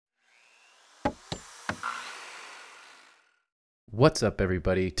What's up,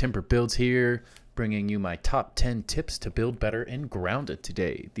 everybody? Timber Builds here, bringing you my top 10 tips to build better in Grounded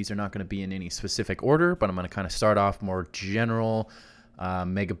today. These are not going to be in any specific order, but I'm going to kind of start off more general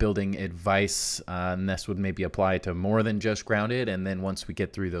mega building advice, and this would maybe apply to more than just Grounded. And then once we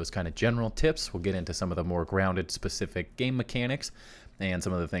get through those kind of general tips, we'll get into some of the more Grounded specific game mechanics and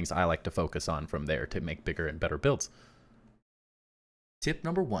some of the things I like to focus on from there to make bigger and better builds. Tip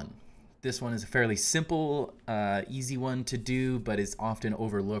number 1. This one is a fairly simple, easy one to do, but is often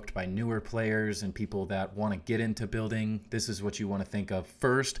overlooked by newer players and people that want to get into building. This is what you want to think of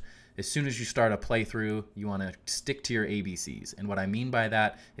first. As soon as you start a playthrough, you want to stick to your ABCs. And what I mean by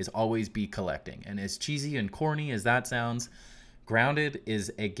that is always be collecting. And as cheesy and corny as that sounds, Grounded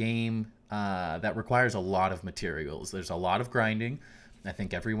is a game that requires a lot of materials. There's a lot of grinding. I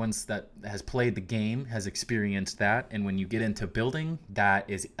think everyone that has played the game has experienced that, and when you get into building, that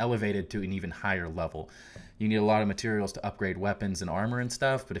is elevated to an even higher level. You need a lot of materials to upgrade weapons and armor and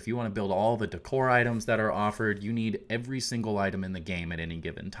stuff, but if you want to build all the decor items that are offered, you need every single item in the game at any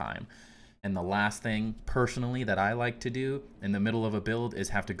given time. And the last thing, personally, that I like to do in the middle of a build is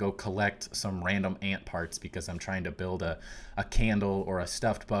have to go collect some random ant parts because I'm trying to build a candle or a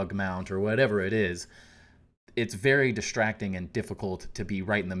stuffed bug mount or whatever it is. It's very distracting and difficult to be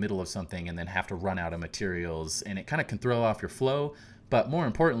right in the middle of something and then have to run out of materials, and it kind of can throw off your flow, but more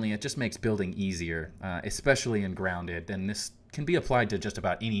importantly, it just makes building easier, especially in Grounded, and this can be applied to just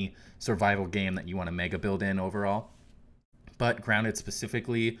about any survival game that you want to mega build in overall. But Grounded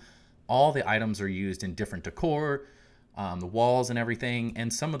specifically, all the items are used in different decor, the walls and everything,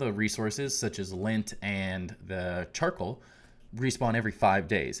 and some of the resources such as lint and the charcoal respawn every 5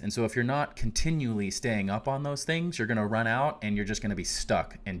 days. And so if you're not continually staying up on those things, you're going to run out and you're just going to be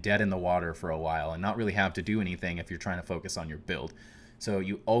stuck and dead in the water for a while and not really have to do anything if you're trying to focus on your build. So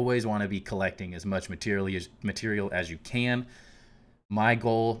you always want to be collecting as much material as you can. My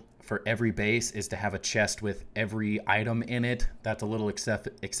goal for every base is to have a chest with every item in it. That's a little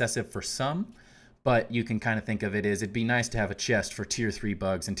excessive for some, but you can kind of think of it as it'd be nice to have a chest for tier 3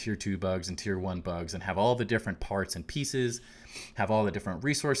 bugs and tier 2 bugs and tier 1 bugs and have all the different parts and pieces, have all the different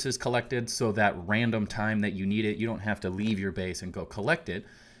resources collected, so that random time that you need it, you don't have to leave your base and go collect it.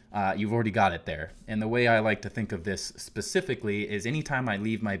 You've already got it there. And the way I like to think of this specifically is anytime I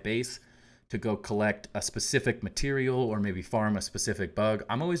leave my base to go collect a specific material or maybe farm a specific bug,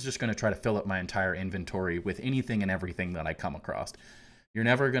 I'm always just going to try to fill up my entire inventory with anything and everything that I come across. You're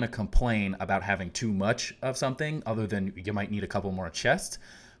never going to complain about having too much of something, other than you might need a couple more chests,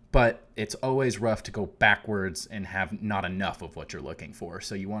 but it's always rough to go backwards and have not enough of what you're looking for.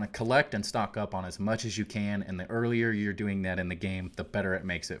 So you want to collect and stock up on as much as you can, and the earlier you're doing that in the game, the better it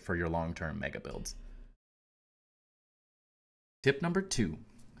makes it for your long-term mega builds. Tip number 2,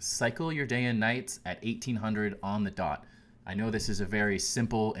 cycle your day and nights at 1800 on the dot. I know this is a very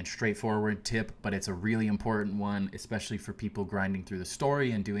simple and straightforward tip, but it's a really important one, especially for people grinding through the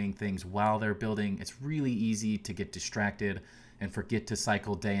story and doing things while they're building. It's really easy to get distracted and forget to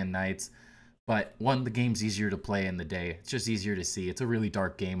cycle day and nights. But one, the game's easier to play in the day. It's just easier to see. It's a really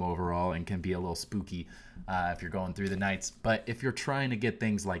dark game overall and can be a little spooky if you're going through the nights. But if you're trying to get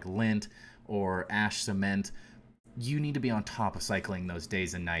things like lint or ash cement, you need to be on top of cycling those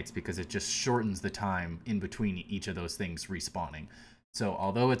days and nights because it just shortens the time in between each of those things respawning. So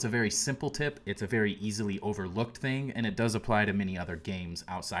although it's a very simple tip, it's a very easily overlooked thing, and it does apply to many other games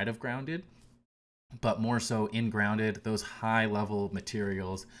outside of Grounded, but more so in Grounded. Those high level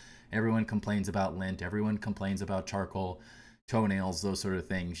materials, everyone complains about lint, everyone complains about charcoal, toenails, those sort of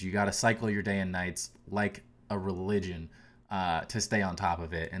things. You got to cycle your day and nights like a religion to stay on top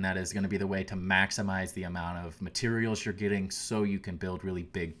of it, and that is going to be the way to maximize the amount of materials you're getting so you can build really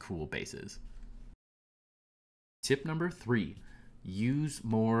big, cool bases. Tip number 3, use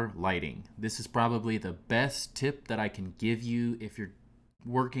more lighting. This is probably the best tip that I can give you if you're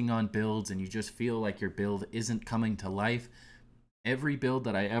working on builds and you just feel like your build isn't coming to life. Every build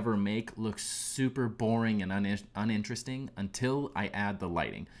that I ever make looks super boring and uninteresting until I add the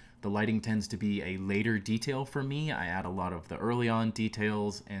lighting. The lighting tends to be a later detail for me. I add a lot of the early on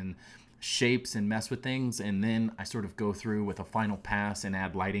details and shapes and mess with things, and then I sort of go through with a final pass and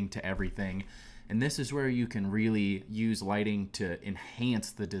add lighting to everything. And this is where you can really use lighting to enhance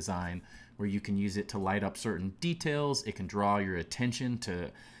the design, where you can use it to light up certain details. It can draw your attention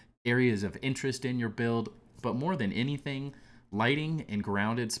to areas of interest in your build. But more than anything, lighting and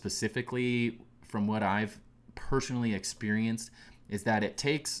Grounded specifically, from what I've personally experienced, is that it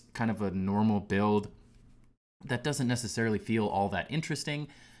takes kind of a normal build that doesn't necessarily feel all that interesting,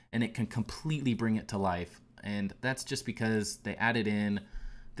 and it can completely bring it to life. And that's just because they added in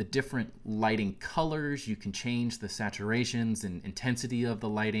the different lighting colors. You can change the saturations and intensity of the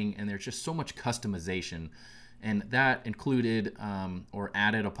lighting, and there's just so much customization. And that included or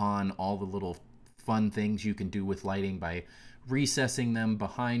added upon all the little fun things you can do with lighting by recessing them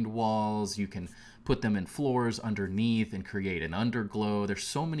behind walls. You can put them in floors underneath and create an underglow. There's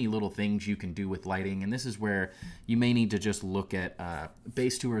so many little things you can do with lighting, and this is where you may need to just look at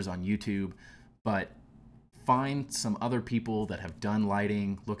base tours on YouTube, but find some other people that have done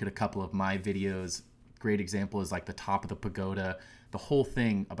lighting. Look at a couple of my videos. Great example is like the top of the pagoda. The whole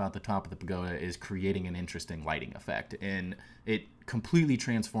thing about the top of the pagoda is creating an interesting lighting effect, and it completely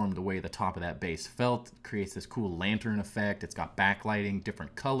transformed the way the top of that base felt. Creates this cool lantern effect. It's got backlighting,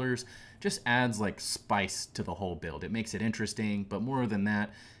 different colors, just adds like spice to the whole build. It makes it interesting, but more than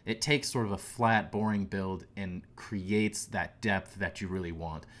that, it takes sort of a flat, boring build and creates that depth that you really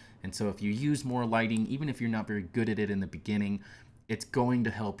want. And so if you use more lighting, even if you're not very good at it in the beginning, it's going to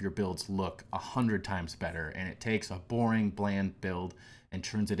help your builds look 100 times better. And it takes a boring, bland build and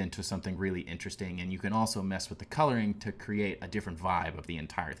turns it into something really interesting. And you can also mess with the coloring to create a different vibe of the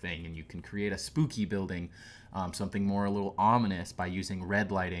entire thing. And you can create a spooky building, something more a little ominous by using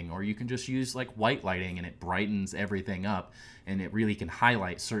red lighting, or you can just use like white lighting and it brightens everything up, and it really can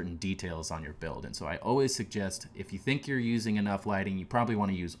highlight certain details on your build. And so I always suggest, if you think you're using enough lighting, you probably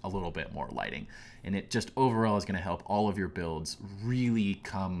want to use a little bit more lighting. And it just overall is going to help all of your builds really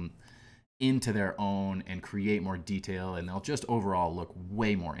come into their own and create more detail, and they'll just overall look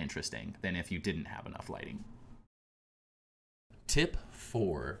way more interesting than if you didn't have enough lighting. Tip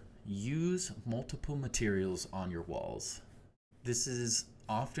 4. Use multiple materials on your walls. This is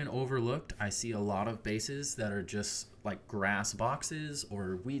often overlooked. I see a lot of bases that are just like grass boxes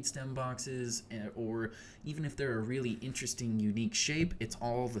or weed stem boxes, or even if they're a really interesting, unique shape, it's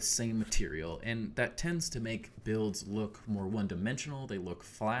all the same material. And that tends to make builds look more one-dimensional. They look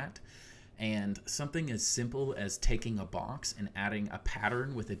flat. And something as simple as taking a box and adding a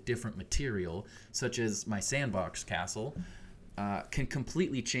pattern with a different material, such as my sandbox castle, can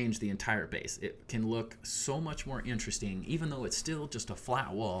completely change the entire base. It can look so much more interesting, even though it's still just a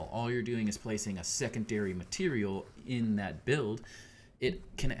flat wall. All you're doing is placing a secondary material in that build. It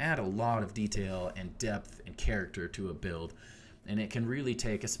can add a lot of detail and depth and character to a build. And it can really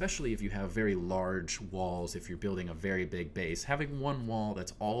take, especially if you have very large walls, if you're building a very big base, having one wall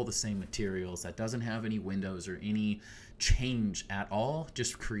that's all the same materials, that doesn't have any windows or any change at all,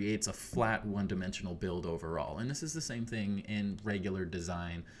 just creates a flat one-dimensional build overall. And this is the same thing in regular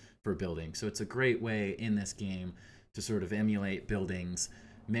design for building. So it's a great way in this game to sort of emulate buildings.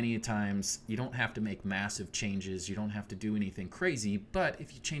 Many times you don't have to make massive changes, you don't have to do anything crazy, but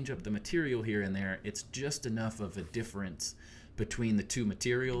if you change up the material here and there, it's just enough of a difference between the two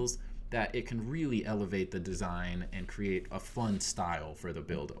materials that it can really elevate the design and create a fun style for the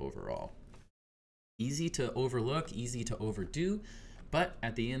build overall. Easy to overlook, easy to overdo, but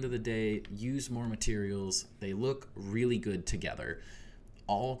at the end of the day, use more materials. They look really good together.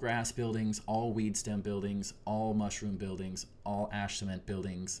 All grass buildings, all weed stem buildings, all mushroom buildings, all ash cement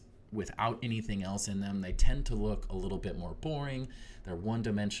buildings, without anything else in them, they tend to look a little bit more boring. They're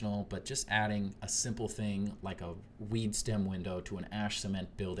one-dimensional, but just adding a simple thing like a weed stem window to an ash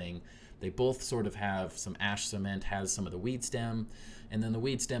cement building, they both sort of have some ash cement, has some of the weed stem, and then the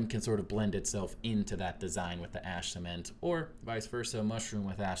weed stem can sort of blend itself into that design with the ash cement, or vice versa, mushroom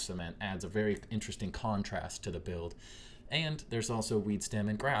with ash cement adds a very interesting contrast to the build. And there's also weed stem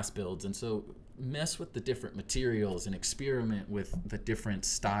and grass builds, and so mess with the different materials and experiment with the different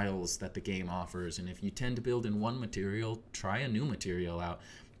styles that the game offers. And if you tend to build in one material, try a new material out.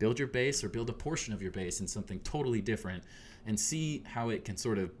 Build your base or build a portion of your base in something totally different and see how it can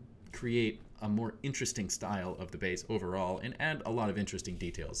sort of create a more interesting style of the base overall and add a lot of interesting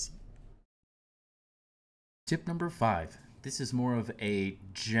details. Tip number 5. This is more of a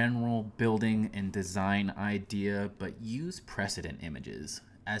general building and design idea, but use precedent images.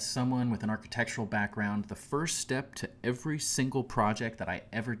 As someone with an architectural background, the first step to every single project that I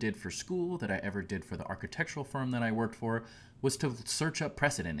ever did for school, that I ever did for the architectural firm that I worked for, was to search up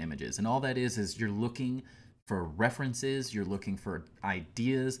precedent images. And all that is you're looking for references, you're looking for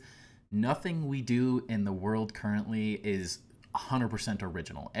ideas. Nothing we do in the world currently is 100%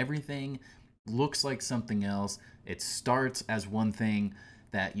 original. Everything looks like something else. It starts as one thing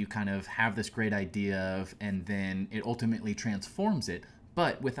that you kind of have this great idea of, and then it ultimately transforms it.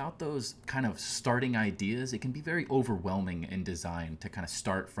 But without those kind of starting ideas, it can be very overwhelming in design to kind of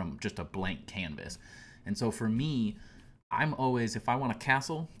start from just a blank canvas. And so for me, I'm always, if I want a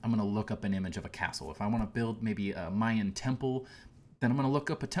castle, I'm going to look up an image of a castle. If I want to build maybe a Mayan temple, then I'm going to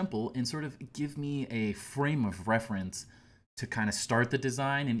look up a temple and sort of give me a frame of reference to kind of start the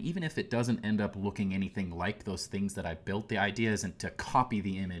design. And even if it doesn't end up looking anything like those things that I built, the idea isn't to copy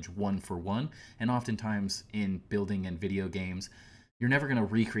the image one for one. And oftentimes in building and video games, you're never going to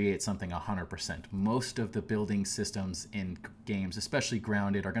recreate something 100%. Most of the building systems in games, especially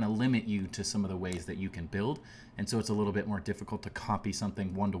grounded, are going to limit you to some of the ways that you can build. And so it's a little bit more difficult to copy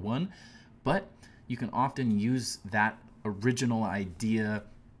something one-to-one. But you can often use that original idea,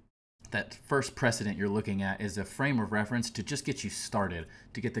 that first precedent you're looking at, as a frame of reference to just get you started,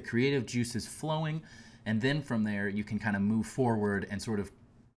 to get the creative juices flowing. And then from there, you can kind of move forward and sort of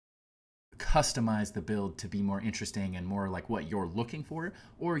customize the build to be more interesting and more like what you're looking for,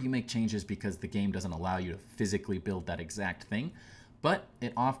 or you make changes because the game doesn't allow you to physically build that exact thing. But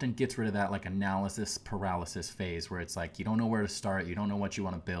it often gets rid of that like analysis paralysis phase where it's like you don't know where to start, you don't know what you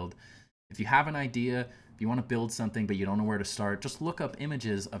want to build. If you have an idea, if you want to build something but you don't know where to start, just look up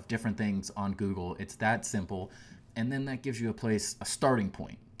images of different things on Google. It's that simple. And then that gives you a starting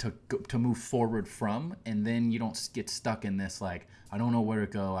point to move forward from, and then you don't get stuck in this like, I don't know where to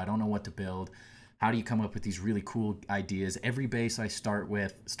go, I don't know what to build. How do you come up with these really cool ideas? Every base I start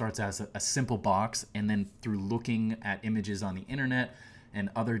with starts as a simple box, and then through looking at images on the internet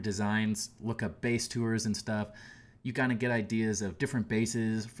and other designs, look up base tours and stuff, you kind of get ideas of different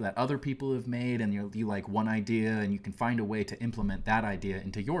bases that other people have made, and you like one idea and you can find a way to implement that idea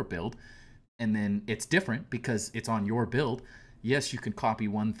into your build. And then it's different because it's on your build. Yes, you can copy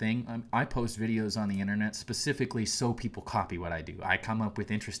one thing. I post videos on the internet specifically so people copy what I do. I come up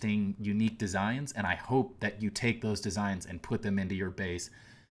with interesting, unique designs, and I hope that you take those designs and put them into your base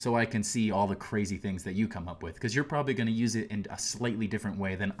so I can see all the crazy things that you come up with, because you're probably going to use it in a slightly different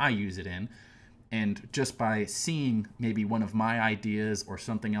way than I use it in. And just by seeing maybe one of my ideas or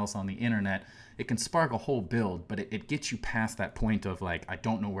something else on the internet, it can spark a whole build, but it gets you past that point of like, I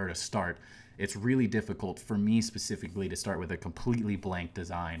don't know where to start. It's really difficult for me specifically to start with a completely blank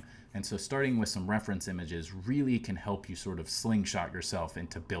design. And so starting with some reference images really can help you sort of slingshot yourself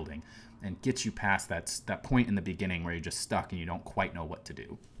into building and get you past that point in the beginning where you're just stuck and you don't quite know what to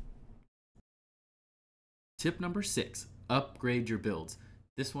do. Tip number 6, upgrade your builds.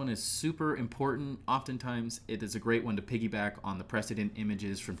 This one is super important. Oftentimes it is a great one to piggyback on the precedent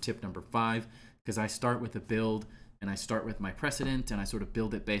images from tip number 5, because I start with a build and I start with my precedent and I sort of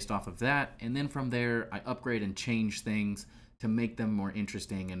build it based off of that. And then from there, I upgrade and change things to make them more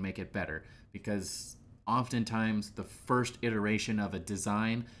interesting and make it better. Because oftentimes the first iteration of a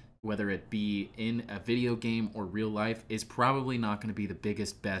design, whether it be in a video game or real life, is probably not going to be the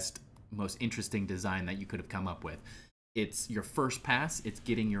biggest, best, most interesting design that you could have come up with. It's your first pass. It's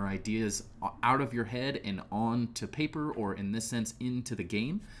getting your ideas out of your head and onto paper, or in this sense, into the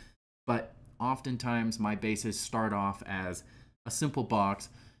game. But oftentimes my bases start off as a simple box,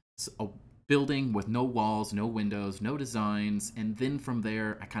 a building with no walls, no windows, no designs, and then from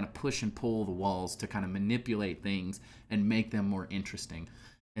there I kind of push and pull the walls to kind of manipulate things and make them more interesting.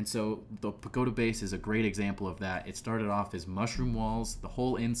 And so the pagoda base is a great example of that. It started off as mushroom walls. The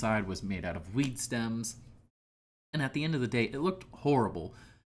whole inside was made out of weed stems. And at the end of the day, it looked horrible.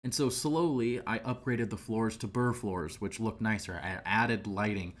 And so slowly I upgraded the floors to burr floors, which looked nicer. I added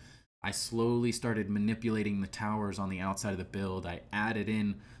lighting. I slowly started manipulating the towers on the outside of the build. I added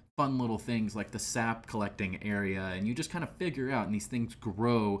in fun little things like the sap collecting area, and you just kind of figure out, and these things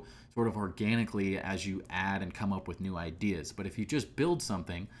grow sort of organically as you add and come up with new ideas. But if you just build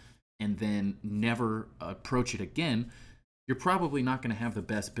something and then never approach it again, you're probably not going to have the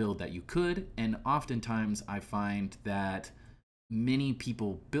best build that you could. And oftentimes I find that many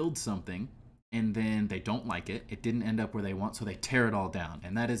people build something and then they don't like it. It didn't end up where they want, so they tear it all down.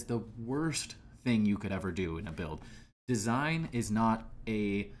 And that is the worst thing you could ever do in a build. Design is not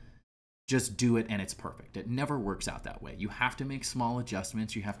a just do it and it's perfect. It never works out that way. You have to make small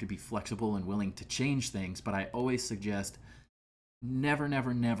adjustments. You have to be flexible and willing to change things. But I always suggest never,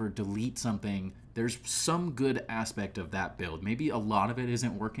 never, never delete something. There's some good aspect of that build. Maybe a lot of it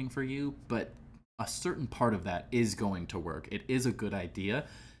isn't working for you, but a certain part of that is going to work. It is a good idea.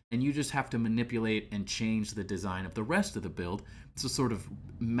 And you just have to manipulate and change the design of the rest of the build to sort of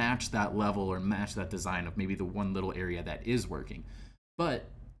match that level or match that design of maybe the one little area that is working. But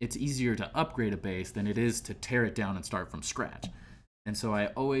it's easier to upgrade a base than it is to tear it down and start from scratch. And so I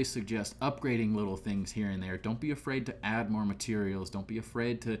always suggest upgrading little things here and there. Don't be afraid to add more materials. Don't be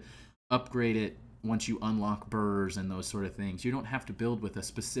afraid to upgrade it once you unlock burrs and those sort of things. You don't have to build with a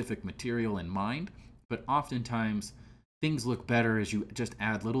specific material in mind, but oftentimes things look better as you just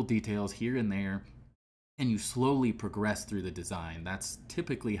add little details here and there, and you slowly progress through the design. That's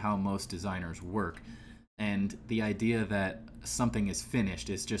typically how most designers work. And the idea that something is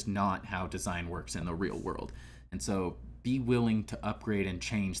finished is just not how design works in the real world. And so be willing to upgrade and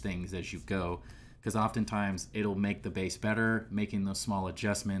change things as you go, because oftentimes it'll make the base better. Making those small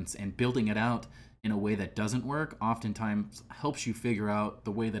adjustments and building it out in a way that doesn't work oftentimes helps you figure out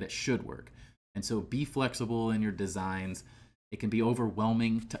the way that it should work. And so be flexible in your designs. It can be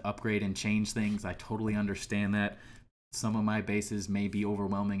overwhelming to upgrade and change things. I totally understand that. Some of my bases may be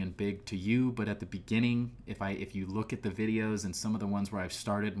overwhelming and big to you, but at the beginning, if you look at the videos and some of the ones where I've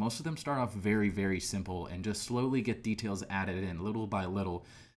started, most of them start off very, very simple and just slowly get details added in little by little.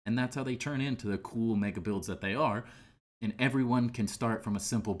 And that's how they turn into the cool mega builds that they are. And everyone can start from a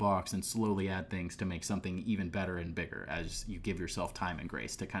simple box and slowly add things to make something even better and bigger as you give yourself time and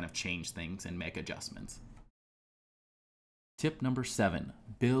grace to kind of change things and make adjustments. Tip number 7,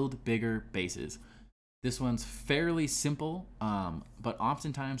 build bigger bases. This one's fairly simple, but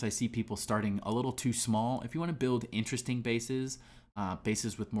oftentimes I see people starting a little too small. If you want to build interesting bases,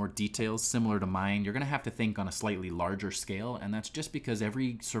 bases with more details similar to mine, you're going to have to think on a slightly larger scale, and that's just because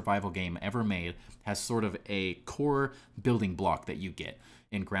every survival game ever made has sort of a core building block that you get.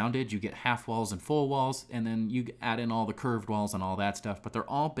 In Grounded, you get half walls and full walls, and then you add in all the curved walls and all that stuff, but they're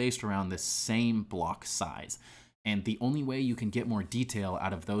all based around this same block size. And the only way you can get more detail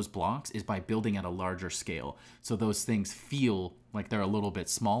out of those blocks is by building at a larger scale. So those things feel like they're a little bit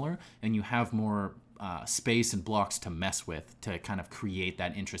smaller and you have more space and blocks to mess with to kind of create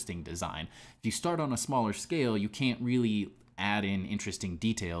that interesting design. If you start on a smaller scale, you can't really add in interesting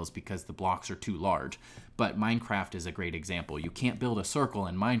details because the blocks are too large. But Minecraft is a great example. You can't build a circle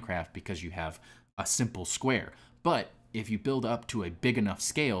in Minecraft because you have a simple square. But if you build up to a big enough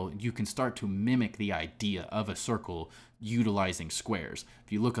scale, you can start to mimic the idea of a circle utilizing squares.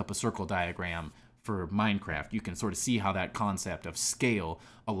 If you look up a circle diagram for Minecraft, you can sort of see how that concept of scale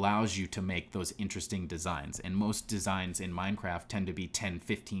allows you to make those interesting designs. And most designs in Minecraft tend to be 10,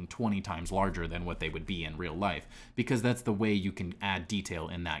 15, 20 times larger than what they would be in real life, because that's the way you can add detail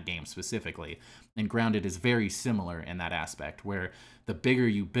in that game specifically. And Grounded is very similar in that aspect, where the bigger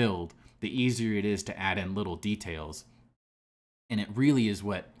you build, the easier it is to add in little details. And it really is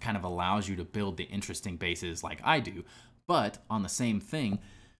what kind of allows you to build the interesting bases like I do. But on the same thing,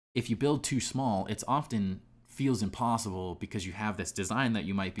 if you build too small, it's often feels impossible because you have this design that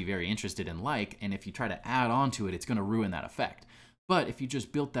you might be very interested in, and if you try to add on to it, it's going to ruin that effect. But if you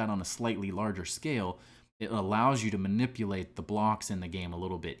just built that on a slightly larger scale, it allows you to manipulate the blocks in the game a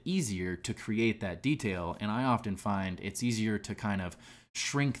little bit easier to create that detail. And I often find it's easier to kind of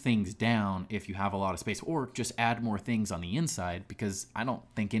shrink things down if you have a lot of space, or just add more things on the inside, because I don't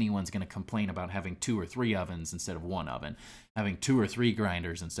think anyone's going to complain about having 2 or 3 ovens instead of 1 oven, having 2 or 3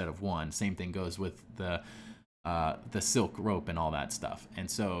 grinders instead of 1. Same thing goes with the silk rope and all that stuff.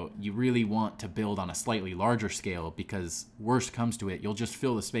 And so you really want to build on a slightly larger scale, because worst comes to it, you'll just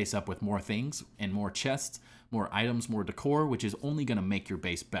fill the space up with more things and more chests, more items, more decor, which is only going to make your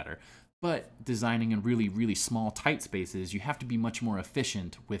base better. But designing in really, really small, tight spaces, you have to be much more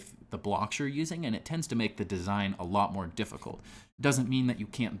efficient with the blocks you're using, and it tends to make the design a lot more difficult. It doesn't mean that you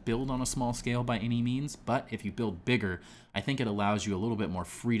can't build on a small scale by any means, but if you build bigger, I think it allows you a little bit more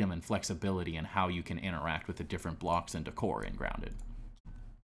freedom and flexibility in how you can interact with the different blocks and decor in Grounded.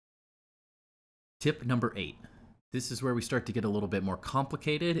 Tip number 8. This is where we start to get a little bit more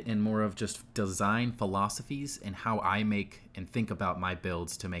complicated and more of just design philosophies and how I make and think about my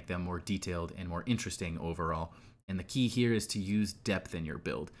builds to make them more detailed and more interesting overall. And the key here is to use depth in your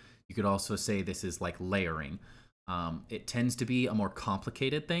build. You could also say this is like layering. It tends to be a more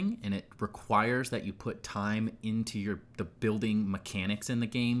complicated thing, and it requires that you put time into the building mechanics in the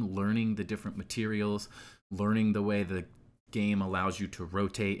game, learning the different materials, learning the way the game allows you to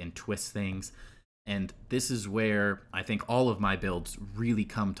rotate and twist things. And this is where I think all of my builds really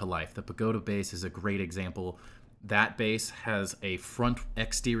come to life. The pagoda base is a great example. That base has a front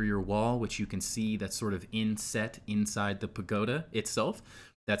exterior wall, which you can see that's sort of inset inside the pagoda itself.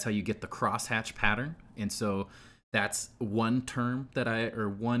 That's how you get the crosshatch pattern. And so that's one term that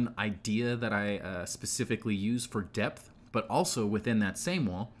one idea that I specifically use for depth. But also within that same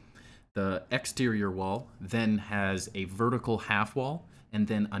wall, the exterior wall then has a vertical half wall, and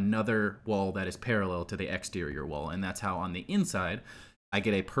then another wall that is parallel to the exterior wall. And that's how on the inside, I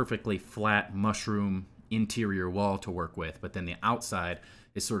get a perfectly flat mushroom interior wall to work with, but then the outside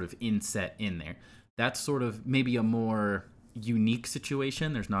is sort of inset in there. That's sort of maybe a more unique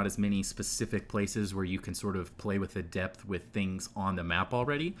situation. There's not as many specific places where you can sort of play with the depth with things on the map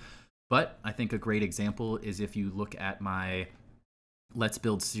already. But I think a great example is if you look at my Let's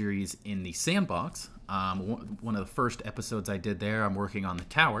Build series in the sandbox. One of the first episodes I did there, I'm working on the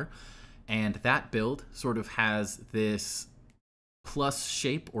tower, and that build sort of has this plus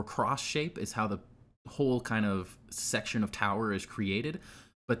shape or cross shape is how the whole kind of section of tower is created,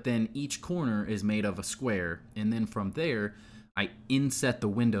 but then each corner is made of a square, and then from there I inset the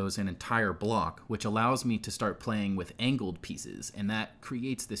windows an entire block, which allows me to start playing with angled pieces, and that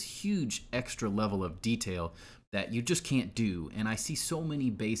creates this huge extra level of detail that you just can't do. And I see so many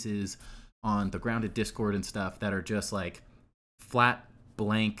bases on the Grounded Discord and stuff that are just like flat,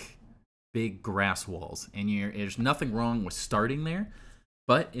 blank, big grass walls, and there's nothing wrong with starting there.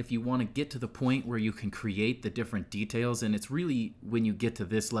 But if you want to get to the point where you can create the different details, and it's really when you get to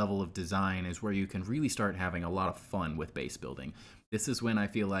this level of design is where you can really start having a lot of fun with base building. This is when I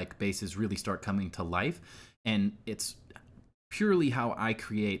feel like bases really start coming to life, and it's purely how I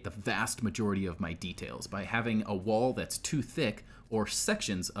create the vast majority of my details, by having a wall that's too thick or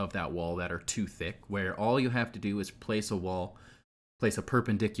sections of that wall that are too thick, where all you have to do is place a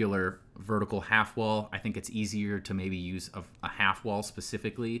perpendicular vertical half wall. I think it's easier to maybe use a half wall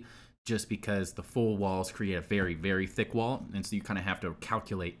specifically, just because the full walls create a very, very thick wall. And so you kind of have to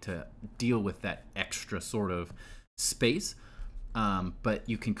calculate to deal with that extra sort of space. But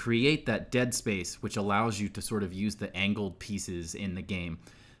you can create that dead space, which allows you to sort of use the angled pieces in the game.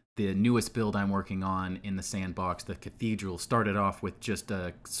 The newest build I'm working on in the sandbox, the Cathedral, started off with just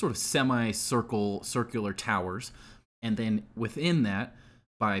a sort of circular towers. And then within that,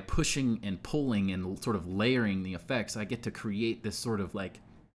 by pushing and pulling and sort of layering the effects, I get to create this sort of like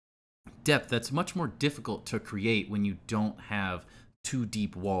depth that's much more difficult to create when you don't have two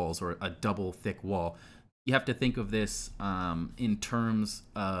deep walls or a double thick wall. You have to think of this in terms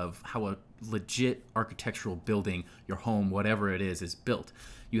of how a legit architectural building, your home, whatever it is built.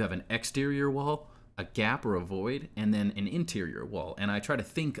 You have an exterior wall, a gap or a void, and then an interior wall. And I try to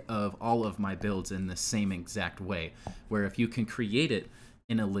think of all of my builds in the same exact way, where if you can create it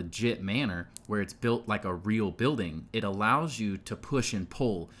in a legit manner, where it's built like a real building, it allows you to push and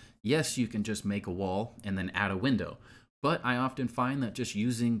pull. Yes, you can just make a wall and then add a window, but I often find that just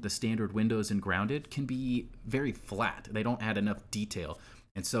using the standard windows in Grounded can be very flat. They don't add enough detail.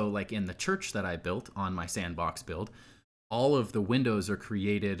 And so like in the church that I built on my sandbox build, all of the windows are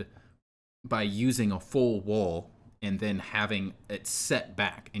created by using a full wall and then having it set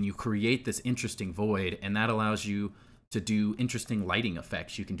back, and you create this interesting void, and that allows you to do interesting lighting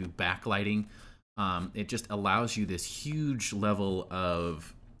effects. You can do backlighting. It just allows you this huge level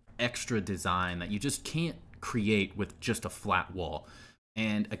of extra design that you just can't create with just a flat wall.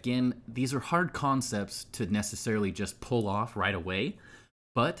 And again, these are hard concepts to necessarily just pull off right away,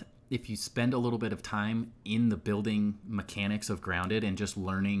 but if you spend a little bit of time in the building mechanics of Grounded and just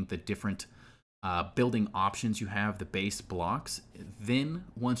learning the different building options you have, the base blocks, then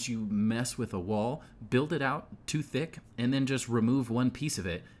once you mess with a wall, build it out too thick, and then just remove one piece of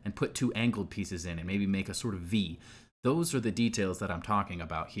it and put two angled pieces in and maybe make a sort of V. Those are the details that I'm talking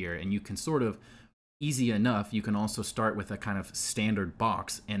about here, and you can sort of, easy enough, you can also start with a kind of standard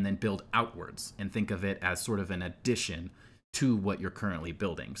box and then build outwards and think of it as sort of an addition to what you're currently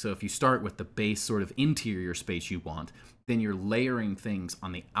building. So if you start with the base sort of interior space you want, then you're layering things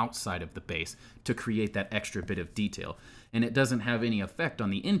on the outside of the base to create that extra bit of detail. And it doesn't have any effect on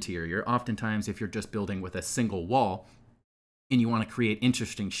the interior. Oftentimes, if you're just building with a single wall and you want to create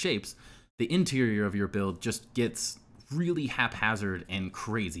interesting shapes, the interior of your build just gets really haphazard and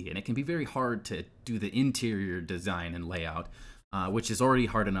crazy, and it can be very hard to do the interior design and layout, which is already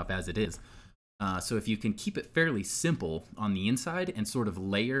hard enough as it is. So if you can keep it fairly simple on the inside and sort of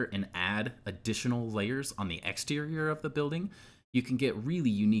layer and add additional layers on the exterior of the building, you can get really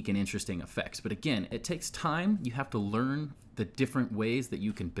unique and interesting effects. But again, it takes time. You have to learn the different ways that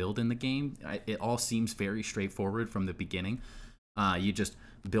you can build in the game. It all seems very straightforward from the beginning. You just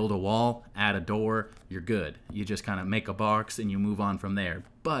build a wall, add a door, you're good. You just kind of make a box and you move on from there.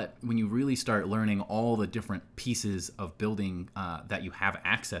 But when you really start learning all the different pieces of building that you have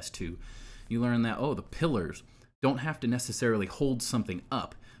access to, you learn that, oh, the pillars don't have to necessarily hold something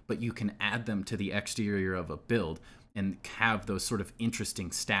up, but you can add them to the exterior of a build and have those sort of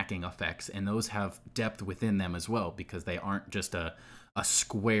interesting stacking effects. And those have depth within them as well, because they aren't just a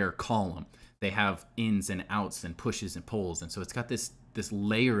square column. They have ins and outs and pushes and pulls. And so it's got this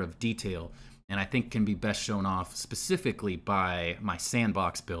layer of detail, and I think can be best shown off specifically by my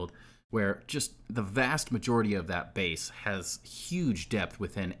sandbox build, where just the vast majority of that base has huge depth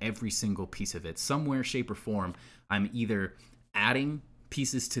within every single piece of it. Somewhere, shape, or form, I'm either adding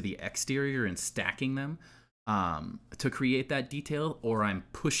pieces to the exterior and stacking them to create that detail, or I'm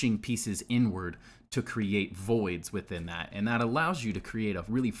pushing pieces inward to create voids within that. And that allows you to create a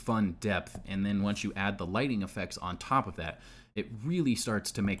really fun depth. And then once you add the lighting effects on top of that, it really starts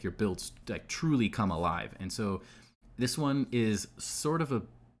to make your builds like truly come alive. And so this one is sort of a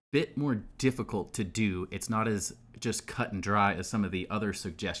bit more difficult to do. It's not as just cut and dry as some of the other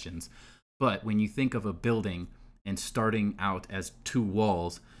suggestions. But when you think of a building and starting out as two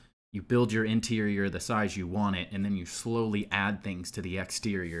walls, you build your interior the size you want it, and then you slowly add things to the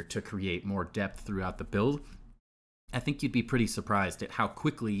exterior to create more depth throughout the build. I think you'd be pretty surprised at how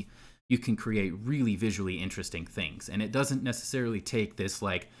quickly you can create really visually interesting things. And it doesn't necessarily take this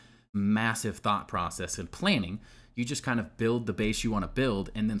like massive thought process and planning. You just kind of build the base you want to build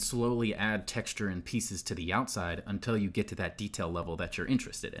and then slowly add texture and pieces to the outside until you get to that detail level that you're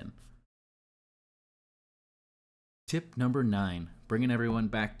interested in. Tip number 9, bringing everyone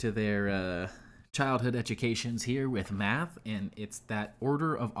back to their childhood educations here with math, and it's that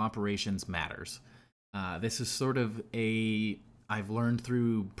order of operations matters. This is sort of I've learned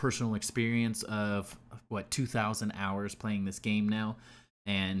through personal experience of, 2,000 hours playing this game now,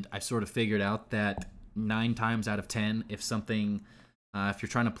 and I've sort of figured out that 9 times out of 10, if you're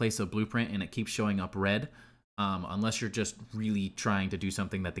trying to place a blueprint and it keeps showing up red, unless you're just really trying to do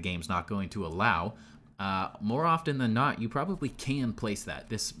something that the game's not going to allow, more often than not, you probably can place that.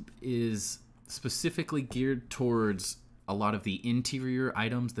 This is specifically geared towards a lot of the interior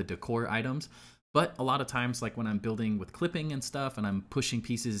items, the decor items, but a lot of times, like when I'm building with clipping and stuff and I'm pushing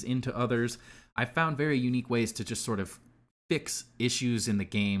pieces into others, I found very unique ways to just sort of fix issues in the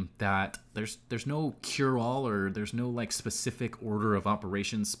game that there's no cure-all, or there's no like specific order of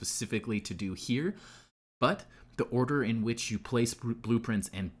operations specifically to do here, but the order in which you place blueprints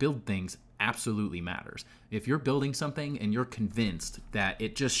and build things absolutely matters. If you're building something and you're convinced that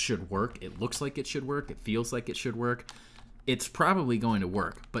it just should work, it looks like it should work, it feels like it should work, it's probably going to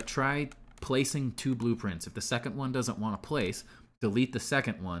work. But try placing 2 blueprints. If the second one doesn't want to place, delete the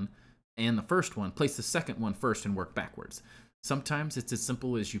second one and the first one, place the second one first and work backwards. Sometimes it's as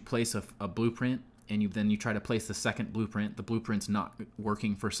simple as you place a blueprint and then you try to place the second blueprint. The blueprint's not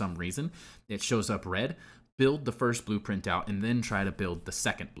working for some reason. It shows up red. Build the first blueprint out and then try to build the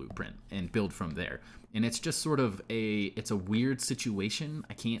second blueprint and build from there. And it's just sort of it's a weird situation.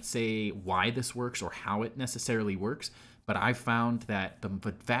 I can't say why this works or how it necessarily works, but I've found that the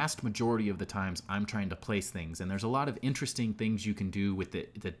vast majority of the times I'm trying to place things, and there's a lot of interesting things you can do with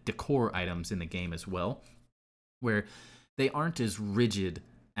the decor items in the game as well, where they aren't as rigid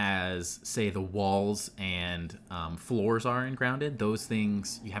as, say, the walls and floors are in Grounded. Those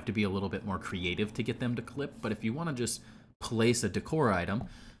things, you have to be a little bit more creative to get them to clip. But if you want to just place a decor item,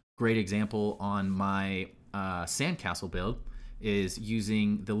 great example on my sandcastle build is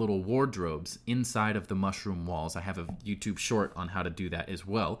using the little wardrobes inside of the mushroom walls. I have a YouTube short on how to do that as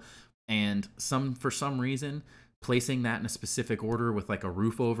well. And for some reason, placing that in a specific order with like a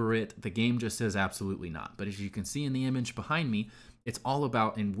roof over it, the game just says absolutely not. But as you can see in the image behind me, it's all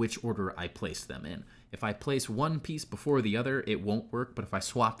about in which order I place them in. If I place one piece before the other, it won't work, but if I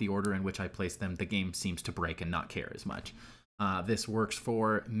swap the order in which I place them, the game seems to break and not care as much. This works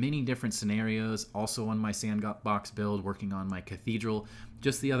for many different scenarios. Also on my sandbox build, working on my cathedral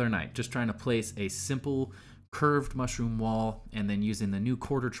just the other night, just trying to place a simple curved mushroom wall and then using the new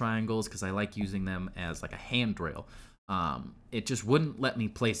quarter triangles because I like using them as like a handrail. It just wouldn't let me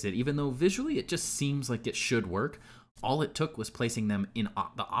place it, even though visually it just seems like it should work. All it took was placing them in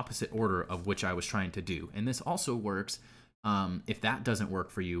the opposite order of which I was trying to do. And this also works if that doesn't work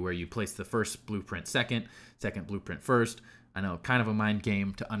for you, where you place the first blueprint second blueprint first. I know, kind of a mind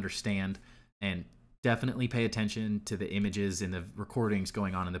game to understand, and definitely pay attention to the images and the recordings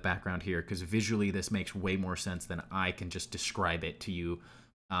going on in the background here, because visually this makes way more sense than I can just describe it to you.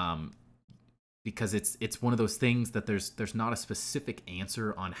 Because it's one of those things that there's not a specific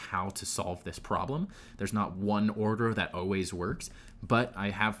answer on how to solve this problem. There's not one order that always works, but I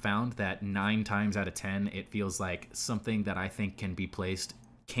have found that 9 times out of 10, it feels like something that I think can be placed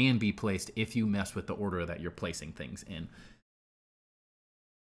if you mess with the order that you're placing things in.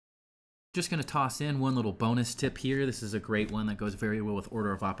 Just going to toss in one little bonus tip here. This is a great one that goes very well with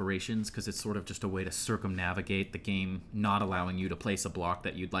order of operations because it's sort of just a way to circumnavigate the game not allowing you to place a block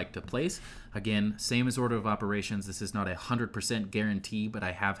that you'd like to place. Again, same as order of operations. This is not a 100% guarantee, but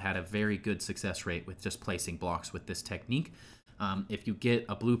I have had a very good success rate with just placing blocks with this technique. If you get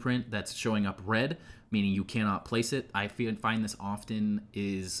a blueprint that's showing up red, meaning you cannot place it, I find this often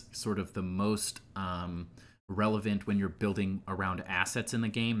is sort of the most relevant when you're building around assets in the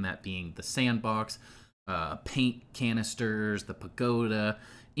game, that being the sandbox, paint canisters, the pagoda,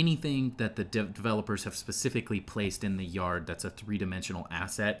 anything that the developers have specifically placed in the yard that's a 3-dimensional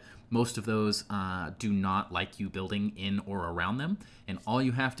asset. Most of those do not like you building in or around them, and all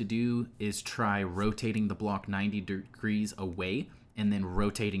you have to do is try rotating the block 90 degrees away and then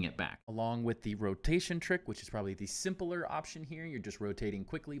rotating it back. Along with the rotation trick, which is probably the simpler option here, you're just rotating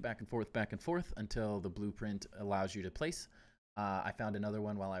quickly back and forth until the blueprint allows you to place. I found another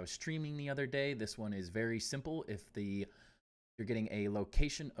one while I was streaming the other day. This one is very simple. If you're getting a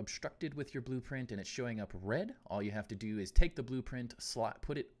location obstructed with your blueprint and it's showing up red, all you have to do is take the blueprint,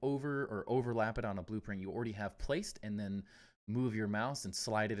 put it over or overlap it on a blueprint you already have placed, and then move your mouse and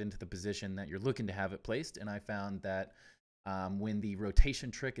slide it into the position that you're looking to have it placed. And I found that when the rotation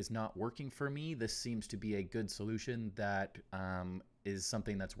trick is not working for me, this seems to be a good solution that is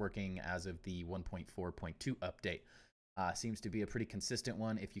something that's working as of the 1.4.2 update. Seems to be a pretty consistent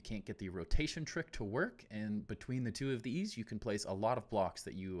one if you can't get the rotation trick to work, and between the two of these you can place a lot of blocks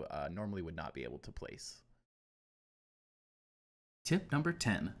that you normally would not be able to place. Tip number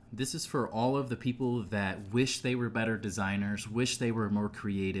 10. This is for all of the people that wish they were better designers, wish they were more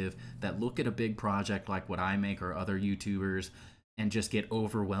creative, that look at a big project like what I make or other YouTubers and just get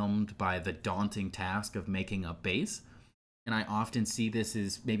overwhelmed by the daunting task of making a base. And I often see this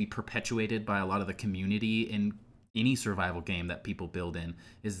as maybe perpetuated by a lot of the community in any survival game that people build in,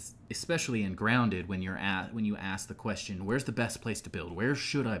 is especially in Grounded. When you ask the question, where's the best place to build, where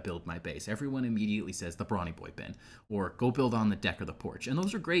should I build my base, everyone immediately says the Brawny Boy bin, or go build on the deck or the porch. And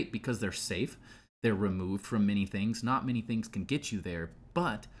those are great because they're safe, they're removed from many things. Not many things can get you there,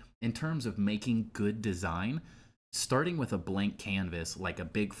 but in terms of making good design, starting with a blank canvas, like a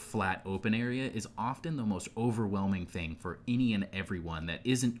big flat open area, is often the most overwhelming thing for any and everyone that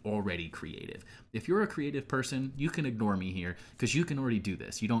isn't already creative. If you're a creative person, you can ignore me here because you can already do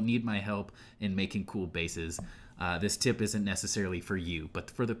this. You don't need my help in making cool bases. This tip isn't necessarily for you, but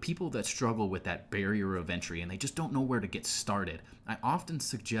for the people that struggle with that barrier of entry and they just don't know where to get started, I often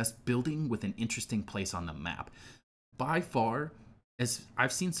suggest building with an interesting place on the map. By far, as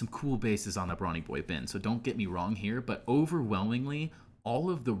I've seen some cool bases on the Brawny Boy bin, so don't get me wrong here, but overwhelmingly,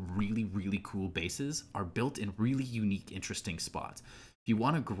 all of the really, really cool bases are built in really unique, interesting spots. If you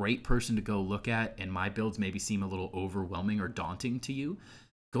want a great person to go look at, and my builds maybe seem a little overwhelming or daunting to you,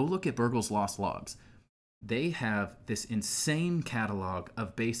 go look at Burgle's Lost Logs. They have this insane catalog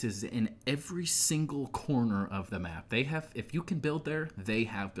of bases in every single corner of the map. They have, if you can build there, they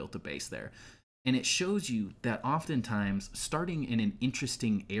have built a base there. And it shows you that oftentimes starting in an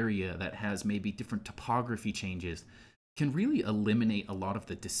interesting area that has maybe different topography changes can really eliminate a lot of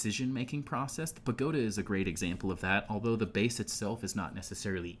the decision-making process. The pagoda is a great example of that. Although the base itself is not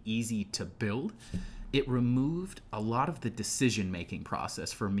necessarily easy to build, it removed a lot of the decision-making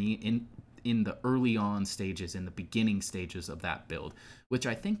process for me in the early on stages, in the beginning stages of that build, which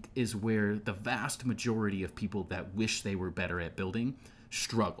I think is where the vast majority of people that wish they were better at building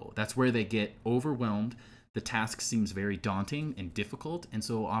struggle. That's where they get overwhelmed. The task seems very daunting and difficult, and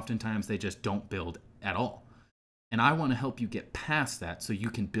so oftentimes they just don't build at all. And I want to help you get past that so you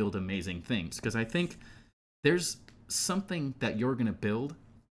can build amazing things, because I think there's something that you're going to build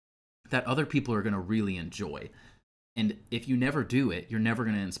that other people are going to really enjoy. And if you never do it, you're never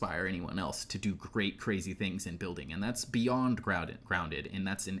going to inspire anyone else to do great, crazy things in building. And that's beyond grounded, and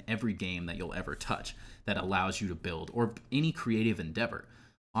that's in every game that you'll ever touch that allows you to build, or any creative endeavor.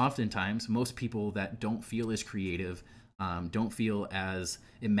 Oftentimes, most people that don't feel as creative, don't feel as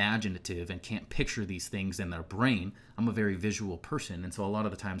imaginative, and can't picture these things in their brain. I'm a very visual person, and so a lot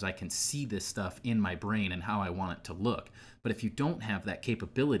of the times I can see this stuff in my brain and how I want it to look. But if you don't have that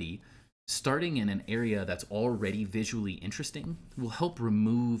capability, starting in an area that's already visually interesting will help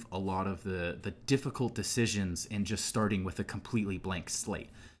remove a lot of the difficult decisions in just starting with a completely blank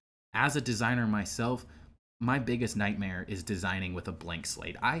slate. As a designer myself, my biggest nightmare is designing with a blank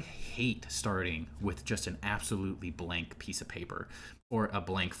slate. I hate starting with just an absolutely blank piece of paper or a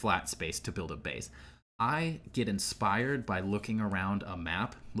blank flat space to build a base. I get inspired by looking around a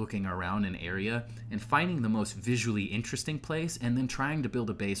map, looking around an area, and finding the most visually interesting place, and then trying to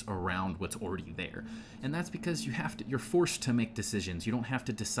build a base around what's already there. And that's because you're forced to make decisions. You don't have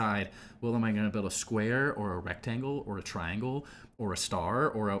to decide, well, am I going to build a square or a rectangle or a triangle or a star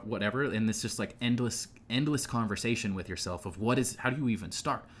or a whatever? And it's just like endless conversation with yourself of how do you even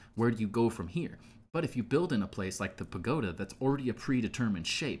start? Where do you go from here? But if you build in a place like the pagoda that's already a predetermined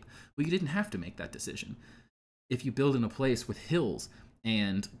shape, well, you didn't have to make that decision. If you build in a place with hills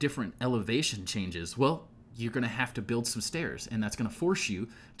and different elevation changes, well, you're going to have to build some stairs, and that's going to force you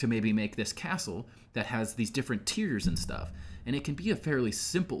to maybe make this castle that has these different tiers and stuff. And it can be a fairly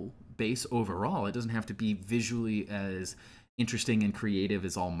simple base overall. It doesn't have to be visually as interesting and creative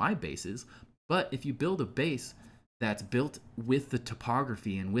as all my bases. But if you build a base that's built with the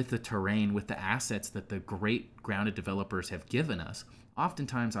topography and with the terrain, with the assets that the great grounded developers have given us,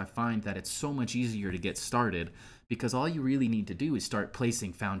 oftentimes I find that it's so much easier to get started because all you really need to do is start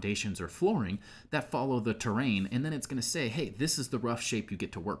placing foundations or flooring that follow the terrain, and then it's going to say, hey, this is the rough shape you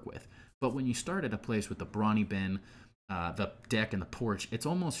get to work with. But when you start at a place with the brawny bin, the deck, and the porch, it's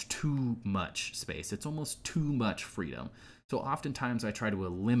almost too much space. It's almost too much freedom. So oftentimes I try to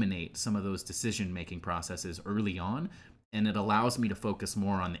eliminate some of those decision-making processes early on, and it allows me to focus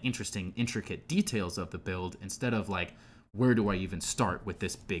more on the interesting, intricate details of the build instead of like, where do I even start with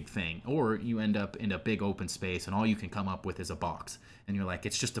this big thing? Or you end up in a big open space and all you can come up with is a box. And you're like,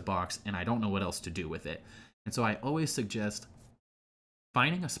 it's just a box and I don't know what else to do with it. And so I always suggest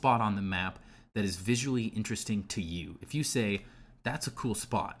finding a spot on the map that is visually interesting to you. If you say, that's a cool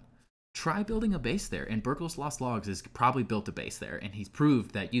spot, try building a base there. And Burkle's Lost Logs has probably built a base there, and he's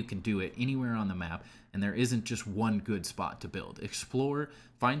proved that you can do it anywhere on the map, and there isn't just one good spot to build. Explore,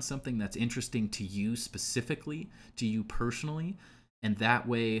 find something that's interesting to you specifically, to you personally, and that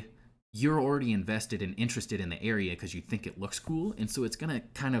way you're already invested and interested in the area because you think it looks cool, and so it's going to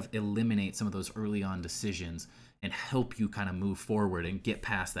kind of eliminate some of those early on decisions and help you kind of move forward and get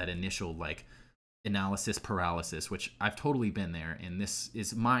past that initial like analysis paralysis, which I've totally been there, and this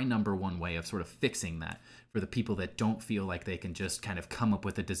is my number one way of sort of fixing that for the people that don't feel like they can just kind of come up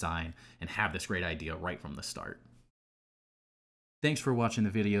with a design and have this great idea right from the start. Thanks for watching the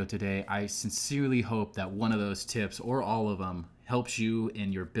video today. I sincerely hope that one of those tips or all of them helps you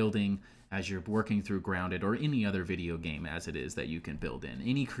in your building as you're working through Grounded or any other video game as it is that you can build in,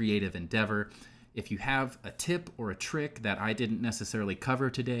 any creative endeavor. If you have a tip or a trick that I didn't necessarily cover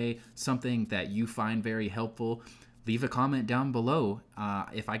today, something that you find very helpful, leave a comment down below.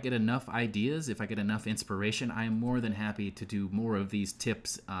 If I get enough ideas, if I get enough inspiration, I am more than happy to do more of these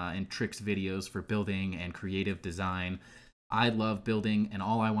tips and tricks videos for building and creative design. I love building, and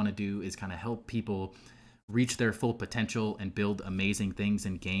all I want to do is kind of help people reach their full potential and build amazing things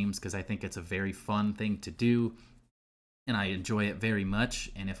in games because I think it's a very fun thing to do. And I enjoy it very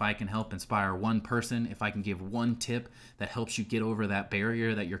much. And if I can help inspire one person, if I can give one tip that helps you get over that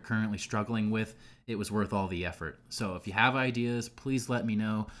barrier that you're currently struggling with, it was worth all the effort. So if you have ideas, please let me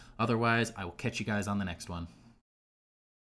know. Otherwise, I will catch you guys on the next one.